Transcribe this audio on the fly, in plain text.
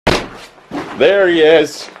There he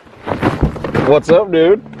is. What's up,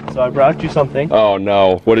 dude? So I brought you something. Oh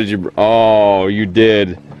no, what did you? Oh, you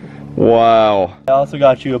did. Wow. I also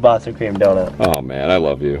got you a Boston cream donut. Oh man, I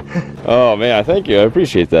love you. Oh man, thank you. I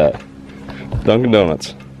appreciate that. Dunkin'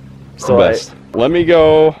 Donuts. It's the best. Let me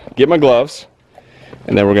go get my gloves,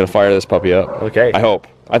 and then we're gonna fire this puppy up. Okay. I hope.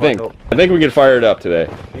 I think we can fire it up today.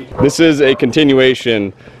 This is a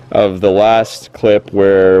continuation of the last clip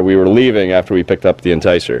where we were leaving after we picked up the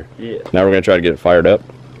Enticer. Yeah. Now we're gonna try to get it fired up.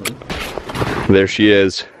 There she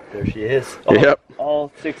is. There she is. Yep.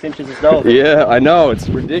 All 6 inches of snow. Yeah, I know. It's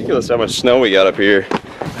ridiculous how much snow we got up here.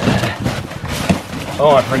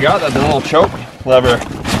 Oh, I forgot that the little choke lever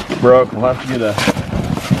broke. We'll have to get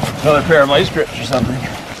another pair of vice grips or something.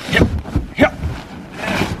 Yep. Yep.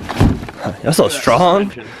 You're so strong.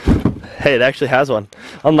 Hey, it actually has one.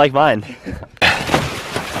 Unlike mine.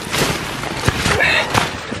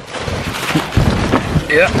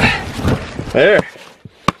 Yeah. There.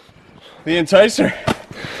 The Enticer.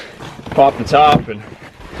 Pop the top and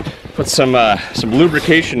put some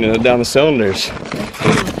lubrication in it down the cylinders.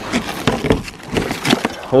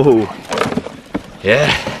 Oh.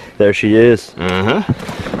 Yeah. There she is. Uh-huh.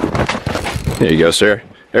 There you go, sir.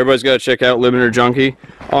 Everybody's got to check out Limiter Junkie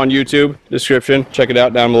on YouTube. Description. Check it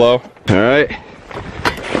out down below. All right.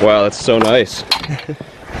 Wow, that's so nice.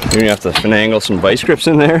 You're gonna have to finagle some vice grips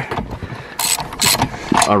in there.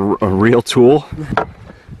 A real tool.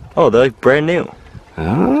 Oh, they're like brand new.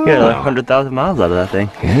 Oh. You got like 100,000 miles out of that thing.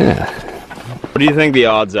 Yeah. What do you think the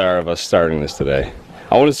odds are of us starting this today?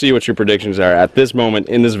 I want to see what your predictions are at this moment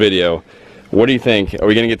in this video. What do you think? Are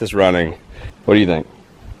we gonna get this running? What do you think?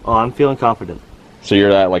 Oh, I'm feeling confident. So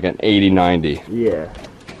you're at like an 80-90. Yeah.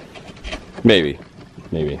 Maybe.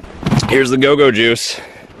 Maybe. Here's the go-go juice.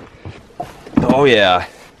 Oh yeah.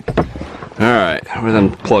 Alright, where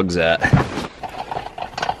them plugs at?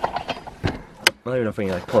 I don't even know if we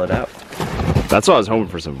can like pull it out. That's why I was hoping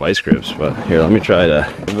for some vice grips, but here, let me try to.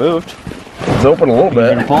 It moved. It's open a little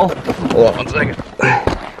bit. Pull? Hold on 1 second.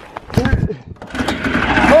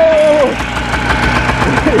 Oh!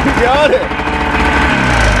 We got it!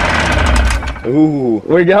 Ooh,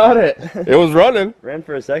 we got it! It was running. Ran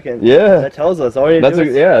for a second. Yeah. That tells us all you do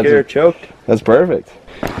is get her choked. That's perfect.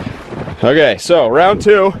 Okay, so round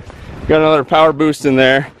 2. Got another power boost in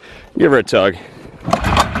there. Give her a tug.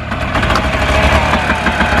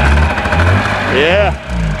 Yeah.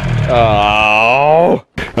 Oh.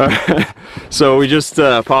 So we just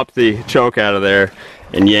popped the choke out of there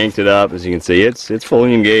and yanked it up. As you can see, it's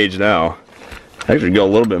fully engaged now. Actually, go a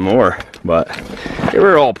little bit more, but give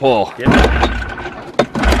her all pull.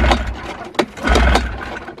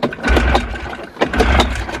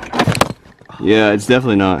 Yeah, it's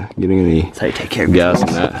definitely not getting any That's how you take care of gas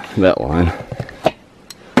in that line.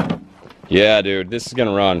 Yeah, dude, this is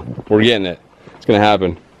gonna run. We're getting it. It's gonna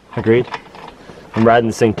happen. Agreed. I'm riding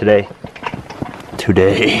this thing today.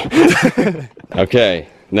 Okay,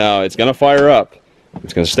 now it's gonna fire up.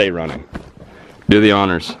 It's gonna stay running. Do the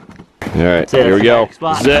honors. All right, here we go. This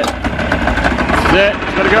is it. This is it.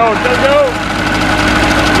 It's gonna go. It's gonna go.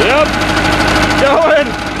 Yep. Going.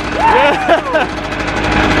 Yeah.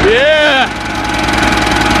 Yeah.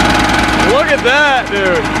 Look at that,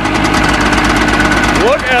 dude.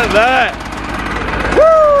 Look at that.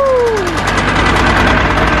 Woo.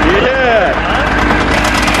 Yeah.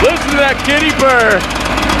 Listen to that kitty purr.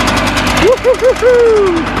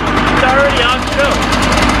 Woo-hoo-hoo-hoo. It's already off choke.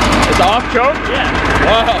 It's off choke? Yeah.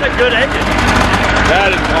 Wow. It's a good engine. That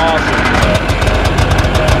is awesome.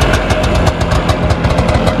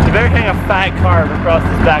 You better hang a fat carb across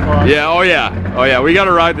this back lawn. Yeah, oh yeah. Oh yeah, we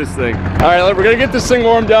gotta ride this thing. All right, we're gonna get this thing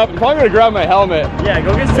warmed up. I'm probably gonna grab my helmet. Yeah,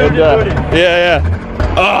 go get suited and booted. Yeah,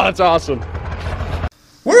 yeah. Oh, that's awesome.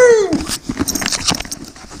 Woo!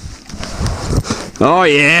 Oh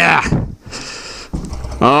yeah.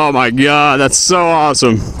 Oh my God, that's so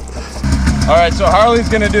awesome. All right, so Harley's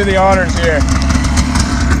gonna do the honors here.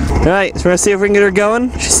 All right, so we're gonna see if we can get her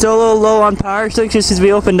going. She's still a little low on power, so just needs to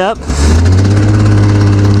be opened up.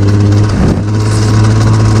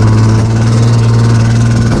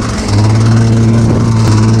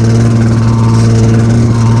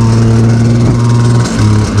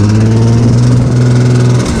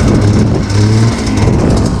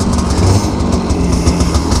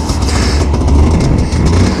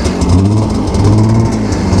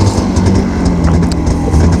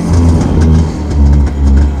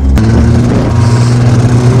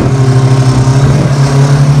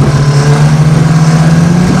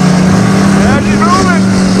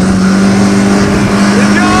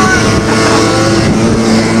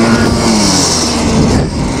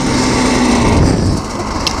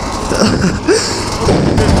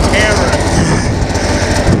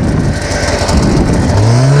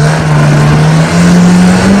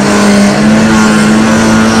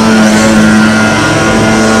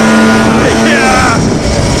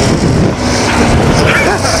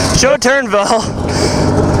 Show Turnville.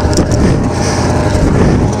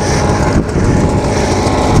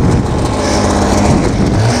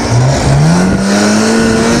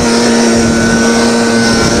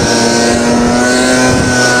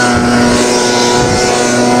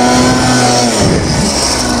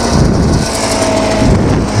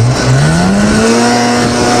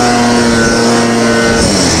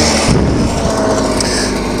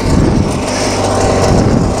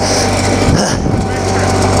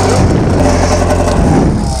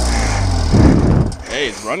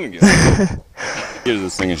 Running again. Give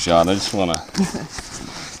this thing a shot. I just wanna.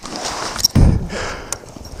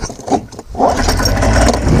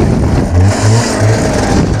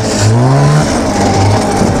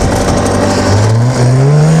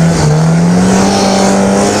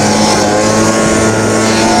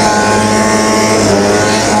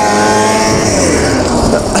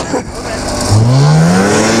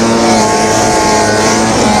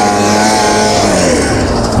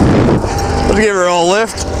 Let's give her a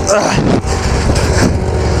lift.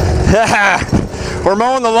 We're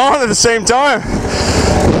mowing the lawn at the same time.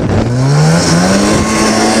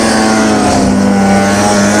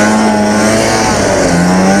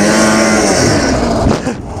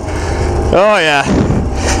 Oh yeah.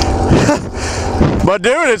 But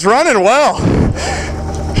dude, it's running well.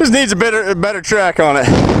 Just needs a better track on it.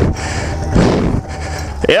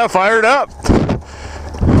 Yeah, fire it up.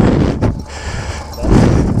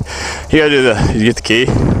 You gotta do you get the key?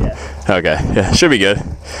 Yeah. Okay, yeah, should be good.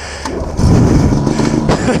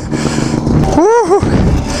 Woo!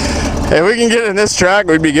 If we can get in this track,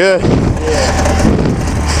 we'd be good. Yeah.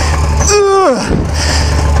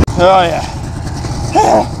 Oh yeah.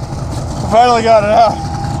 Finally got it out.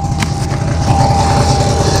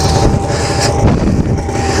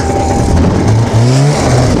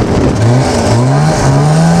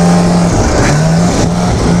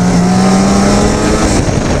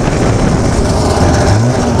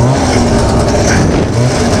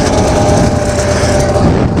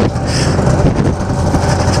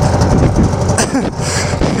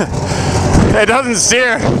 It doesn't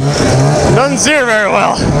steer. It doesn't steer very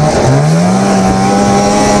well.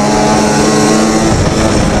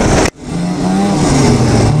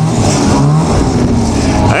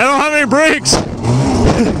 I don't have any brakes.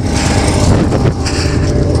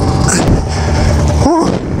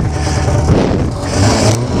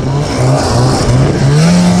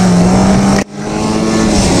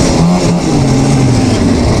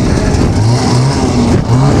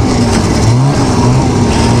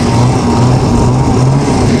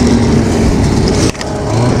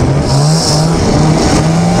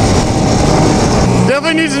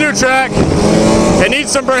 Needs a new track. It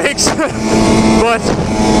needs some brakes. But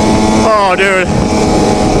oh dude,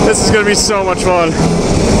 this is gonna be so much fun.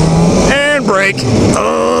 And brake.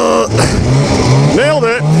 Nailed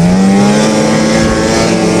it.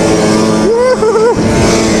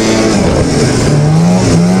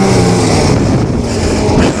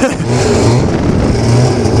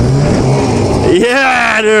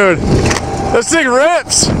 Yeah, dude. This thing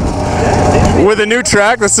rips. With a new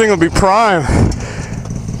track, this thing will be prime.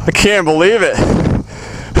 I can't believe it.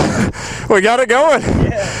 We got it going.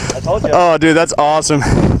 Yeah, I told you. Oh, dude, that's awesome.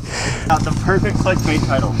 The perfect clickbait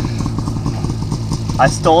title. I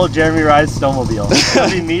stole Jeremy Rhydes' snowmobile. It's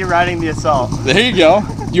gonna be me riding the Assault. There you go.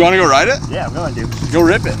 You want to go ride it? Yeah, I'm gonna do. Go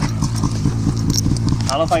rip it. I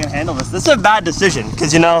don't know if I can handle this. This is a bad decision,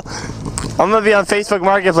 because you know, I'm gonna be on Facebook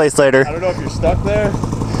Marketplace later. I don't know if you're stuck there.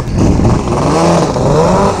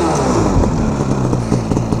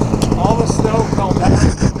 all the snow fell back.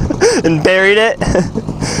 And buried it.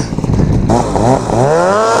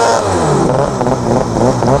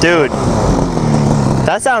 Dude,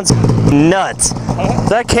 that sounds nuts.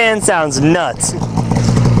 That can sounds nuts.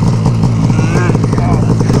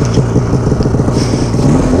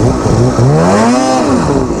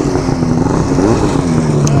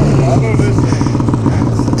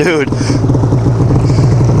 Dude,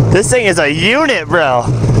 this thing is a unit, bro.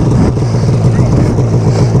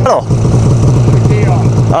 Oh.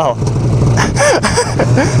 Oh.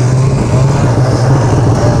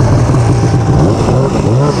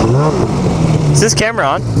 Is this camera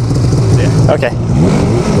on? Yeah. Okay.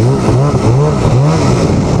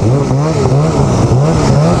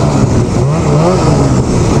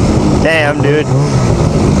 Damn, dude.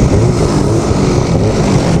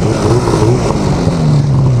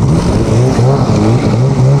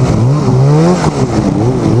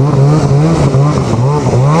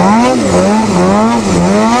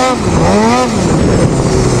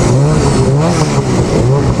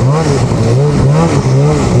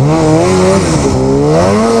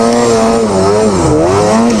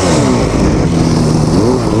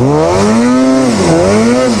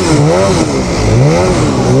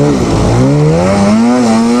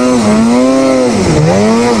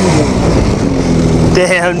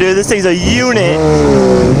 this thing's a unit.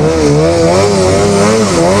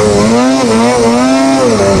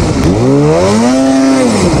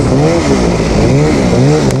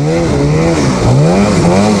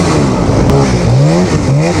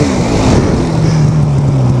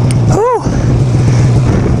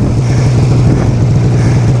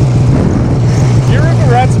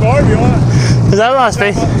 Is that a lot of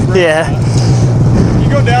space? Yeah. You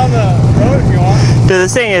go down the road if you want. Dude,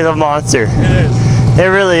 this thing is a monster. It is. It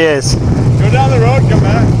really is. Go down the road and come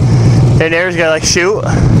back. Your neighbors gotta like shoot.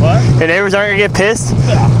 What? Your neighbors aren't gonna get pissed?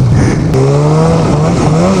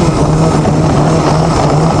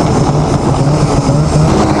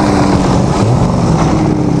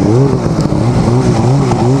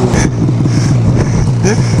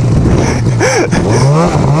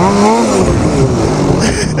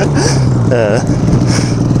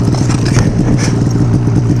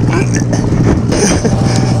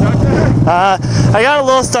 I got a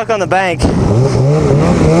little stuck on the bank.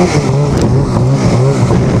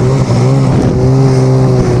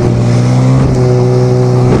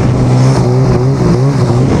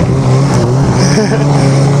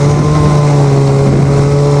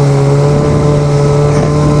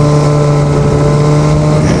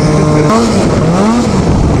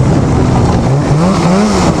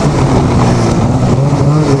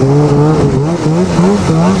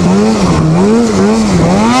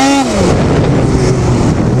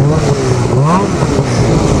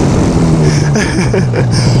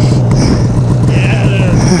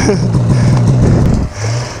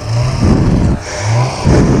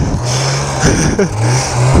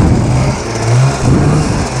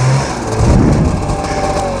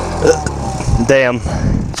 Damn.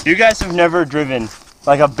 You guys have never driven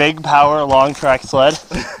like a big power long track sled?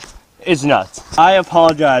 It's nuts. I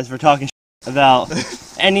apologize for talking about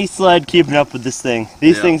any sled keeping up with this thing.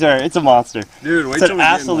 These things are, it's a monster. Dude, wait it's till an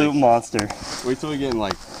absolute monster. Wait till we get in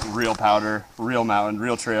like real powder, real mountain,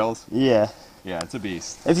 real trails. Yeah. Yeah, it's a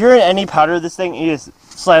beast. If you're in any powder of this thing, you just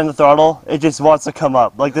slam the throttle, it just wants to come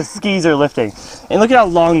up. Like the skis are lifting. And look at how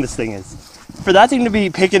long this thing is. For that thing to be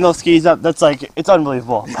picking those skis up, that's like, it's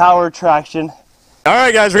unbelievable. Power, traction. All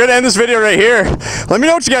right, guys, we're gonna end this video right here. Let me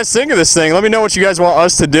know what you guys think of this thing. Let me know what you guys want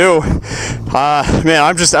us to do. Man,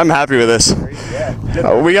 I'm happy with this.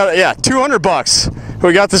 We got, 200 bucks.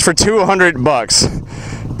 We got this for 200 bucks.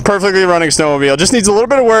 Perfectly running snowmobile. Just needs a little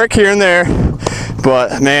bit of work here and there.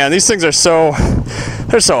 But man, these things are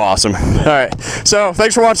they're so awesome. All right, so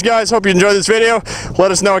thanks for watching, guys. Hope you enjoyed this video.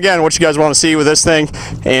 Let us know again what you guys want to see with this thing,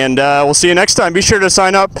 and we'll see you next time. Be sure to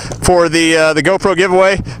sign up for the GoPro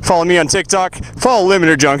giveaway. Follow me on TikTok. Follow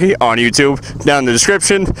Limiter Junkie on YouTube down in the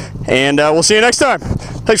description, and we'll see you next time.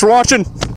 Thanks for watching.